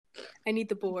I need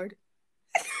the board.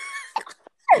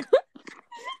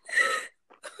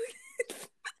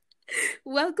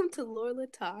 Welcome to Lorla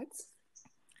Talks.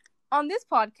 On this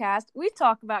podcast, we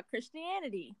talk about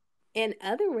Christianity and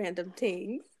other random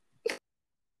things.